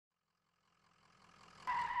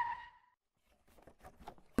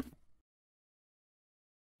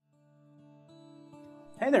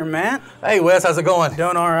Hey there, Matt. Hey, Wes, how's it going?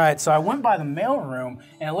 Doing all right. So I went by the mailroom,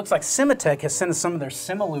 and it looks like Simatech has sent us some of their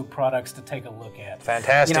Simalube products to take a look at.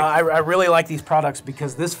 Fantastic. You know, I really like these products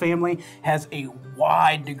because this family has a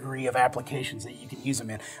wide degree of applications that you can use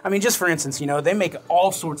them in. I mean, just for instance, you know, they make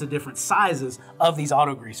all sorts of different sizes of these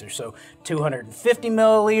auto greasers. So 250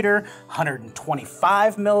 milliliter,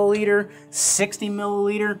 125 milliliter, 60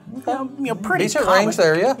 milliliter. Pretty decent common range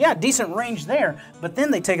there, yeah. Yeah, decent range there. But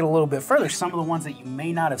then they take it a little bit further. Some of the ones that you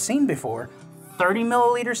may not have seen before, 30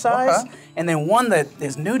 milliliter size, and then one that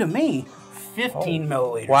is new to me, 15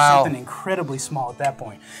 milliliters, wow. something incredibly small at that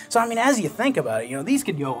point. So I mean, as you think about it, you know, these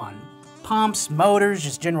could go on pumps, motors,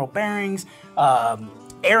 just general bearings,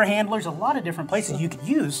 air handlers, a lot of different places you could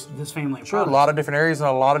use this family of Sure, products. a lot of different areas and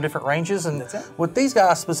a lot of different ranges. And with these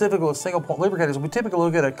guys, specifically with single point lubricators, we typically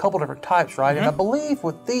look at a couple different types, right? And I believe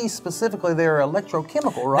with these specifically, they're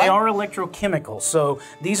electrochemical, right? They are electrochemical. So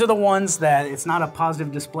these are the ones that it's not a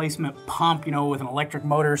positive displacement pump, you know, with an electric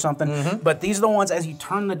motor or something. But these are the ones, as you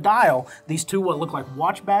turn the dial, these two what look like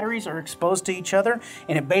watch batteries are exposed to each other,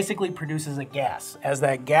 and it basically produces a gas. As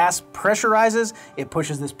that gas pressurizes, it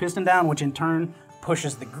pushes this piston down, which in turn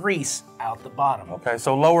pushes the grease out the bottom. Okay,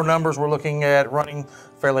 so lower numbers, we're looking at running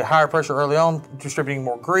fairly higher pressure early on, distributing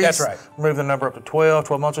more grease. That's right. Moving the number up to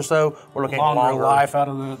 12 months or so. We're looking at longer life out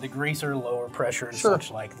of the greaser, lower pressure and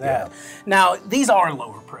such like that. Yeah. Now, these are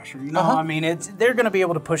lower pressure, you know, I mean, they're gonna be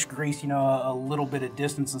able to push grease, you know, a little bit of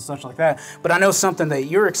distance and such like that. But I know something that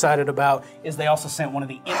you're excited about is they also sent one of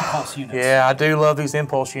the impulse units. Yeah, I do love these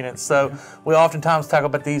impulse units. So we oftentimes talk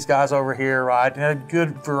about these guys over here, right? And a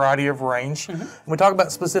good variety of range. And we talk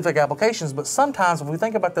about specific applications, but sometimes if we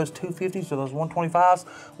think about those 250s or those 125s,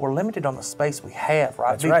 we're limited on the space we have,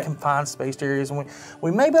 right? That's right. Confined spaced areas. And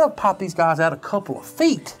we may be able to pop these guys out a couple of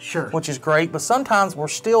feet, which is great, but sometimes we're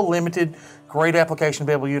still limited. Great application to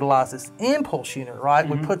be able to utilize this impulse unit, right?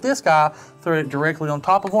 We put this guy, throw it directly on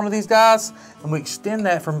top of one of these guys, and we extend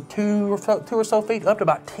that from two or so feet up to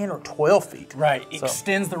about 10 or 12 feet. Right, it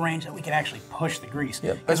extends the range that we can actually push the grease.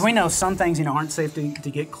 Yep. Because we know some things, you know, aren't safe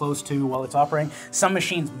to get close to while it's operating. Some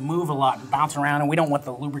machines move a lot and bounce around, and we don't want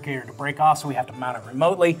the lubricator to break off, so we have to mount it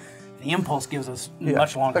remotely. The impulse gives us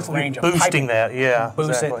much longer range of boosting that, Boost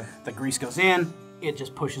exactly. it, the grease goes in, it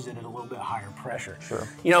just pushes it at a little bit higher pressure. Sure.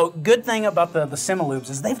 You know, good thing about the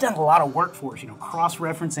Simalubes is they've done a lot of work for us, you know,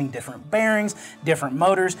 cross-referencing different bearings, different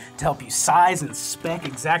motors to help you size and spec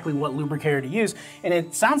exactly what lubricator to use. And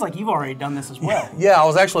it sounds like you've already done this as well. Yeah, I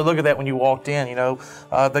was actually looking at that when you walked in, you know.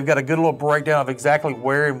 They've got a good little breakdown of exactly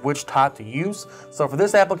where and which type to use. So for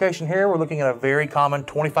this application here, we're looking at a very common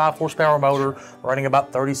 25 horsepower motor running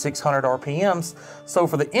about 3,600 RPMs. So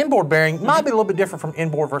for the inboard bearing, it might be a little bit different from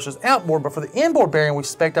inboard versus outboard, but for the inboard bearing, we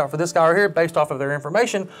spec'd out for this guy right here, based off of their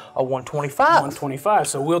information, a 125. 125.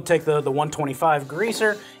 So we'll take the 125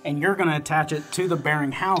 greaser, and you're going to attach it to the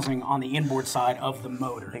bearing housing on the inboard side of the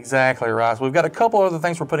motor. Exactly right. So we've got a couple other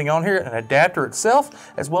things we're putting on here, an adapter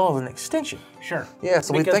itself, as well as an extension. Sure. Yeah,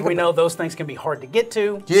 so because we know those things can be hard to get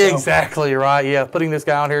to. Yeah, exactly right. Yeah, putting this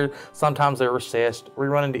guy on here, sometimes they're recessed. We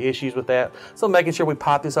run into issues with that. So making sure we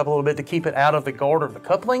pop this up a little bit to keep it out of the guard or the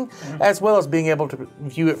coupling, as well as being able to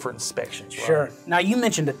view it for inspections. Sure. Right? Now you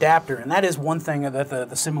mentioned adapter, and that is one thing that the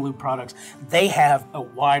Simalube products, they have a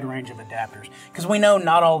wide range of adapters. Because we know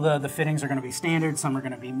not all the fittings are going to be standard, some are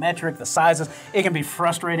going to be metric, the sizes, it can be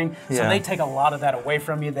frustrating. So they take a lot of that away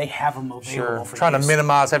from you. They have them available for Trying use. to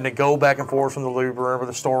minimize having to go back and forth from the lube room or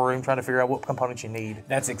the storeroom, trying to figure out what components you need.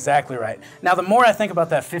 That's exactly right. Now, the more I think about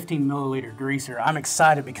that 15 milliliter greaser, I'm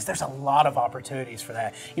excited because there's a lot of opportunities for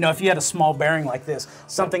that. You know, if you had a small bearing like this,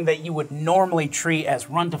 something that you would normally treat as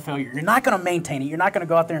run to failure, you're not going to maintain it. You're not going to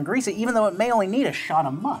go out there and grease it, even though it may only need a shot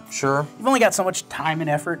a month. Sure. You've only got so much time and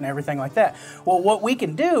effort and everything like that. Well, what we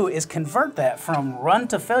can do is convert that from run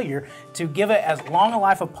to failure to give it as long a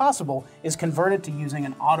life as possible is convert it to using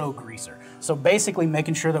an auto greaser. So basically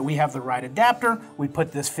making sure that we have the right adapter, we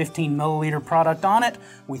put this 15 milliliter product on it,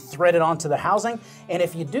 we thread it onto the housing, and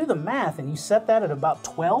if you do the math and you set that at about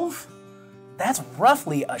 12, that's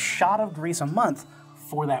roughly a shot of grease a month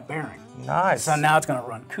for that bearing. Nice. So now it's going to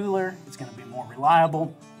run cooler, it's going to be more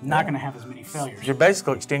reliable, not going to have as many failures. You're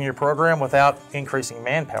basically extending your program without increasing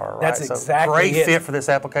manpower, right? That's exactly great fit for this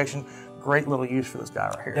application. Great little use for this guy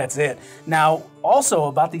right here. That's it. Now, also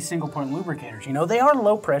about these single point lubricators, you know, they are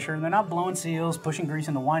low pressure and they're not blowing seals, pushing grease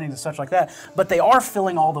into windings and such like that, but they are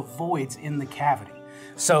filling all the voids in the cavity.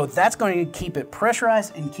 So that's going to keep it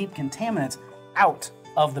pressurized and keep contaminants out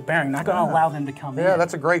of the bearing, not going to allow them to come in. Yeah,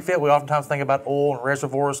 that's a great fit. We oftentimes think about oil and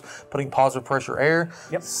reservoirs, putting positive pressure air.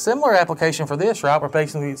 Yep. Similar application for this, right? We're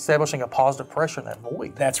basically establishing a positive pressure in that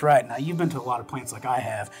void. That's right. Now, you've been to a lot of plants like I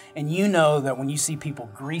have, and you know that when you see people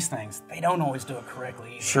grease things, they don't always do it correctly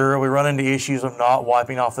either. Sure, we run into issues of not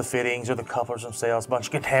wiping off the fittings or the couplers themselves, a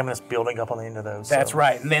bunch of contaminants building up on the end of those. That's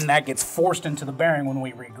right, and then that gets forced into the bearing when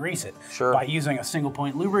we re-grease it. Sure. By using a single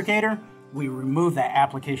point lubricator, we remove that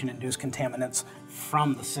application-induced contaminants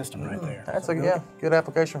from the system right there. That's a good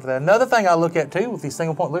application for that. Another thing I look at too with these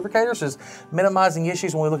single point lubricators is minimizing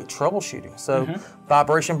issues when we look at troubleshooting. So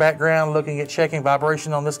vibration background, looking at checking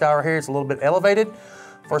vibration on this guy right here, it's a little bit elevated.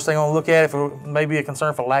 First thing I want to look at, if it may be a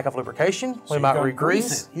concern for lack of lubrication, we might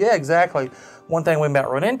re-grease. Yeah, exactly. One thing we might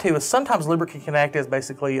run into is sometimes lubricant can act as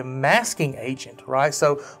basically a masking agent, right?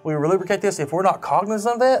 So we lubricate this. If we're not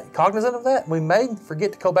cognizant of that, we may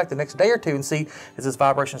forget to go back the next day or two and see, is this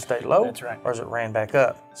vibration stayed low? That's right. Or is it ran back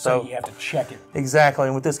up? So you have to check it. Exactly.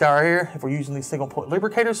 And with this guy right here, if we're using these single point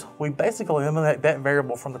lubricators, we basically eliminate that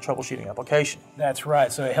variable from the troubleshooting application. That's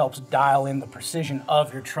right. So it helps dial in the precision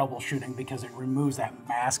of your troubleshooting because it removes that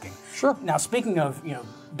masking. Sure. Now, speaking of,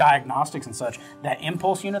 diagnostics and such, that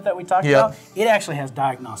impulse unit that we talked about, it actually has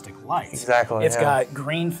diagnostic lights. Exactly. It's got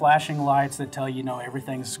green flashing lights that tell you,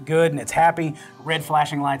 everything's good and it's happy. Red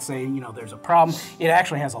flashing lights say, there's a problem. It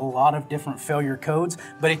actually has a lot of different failure codes,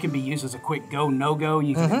 but it can be used as a quick go, no-go.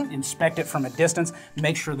 You can inspect it from a distance,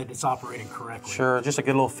 make sure that it's operating correctly. Sure, just a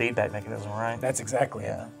good little feedback mechanism, right? That's exactly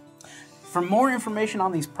it. For more information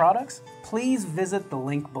on these products, please visit the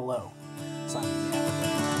link below. Simon.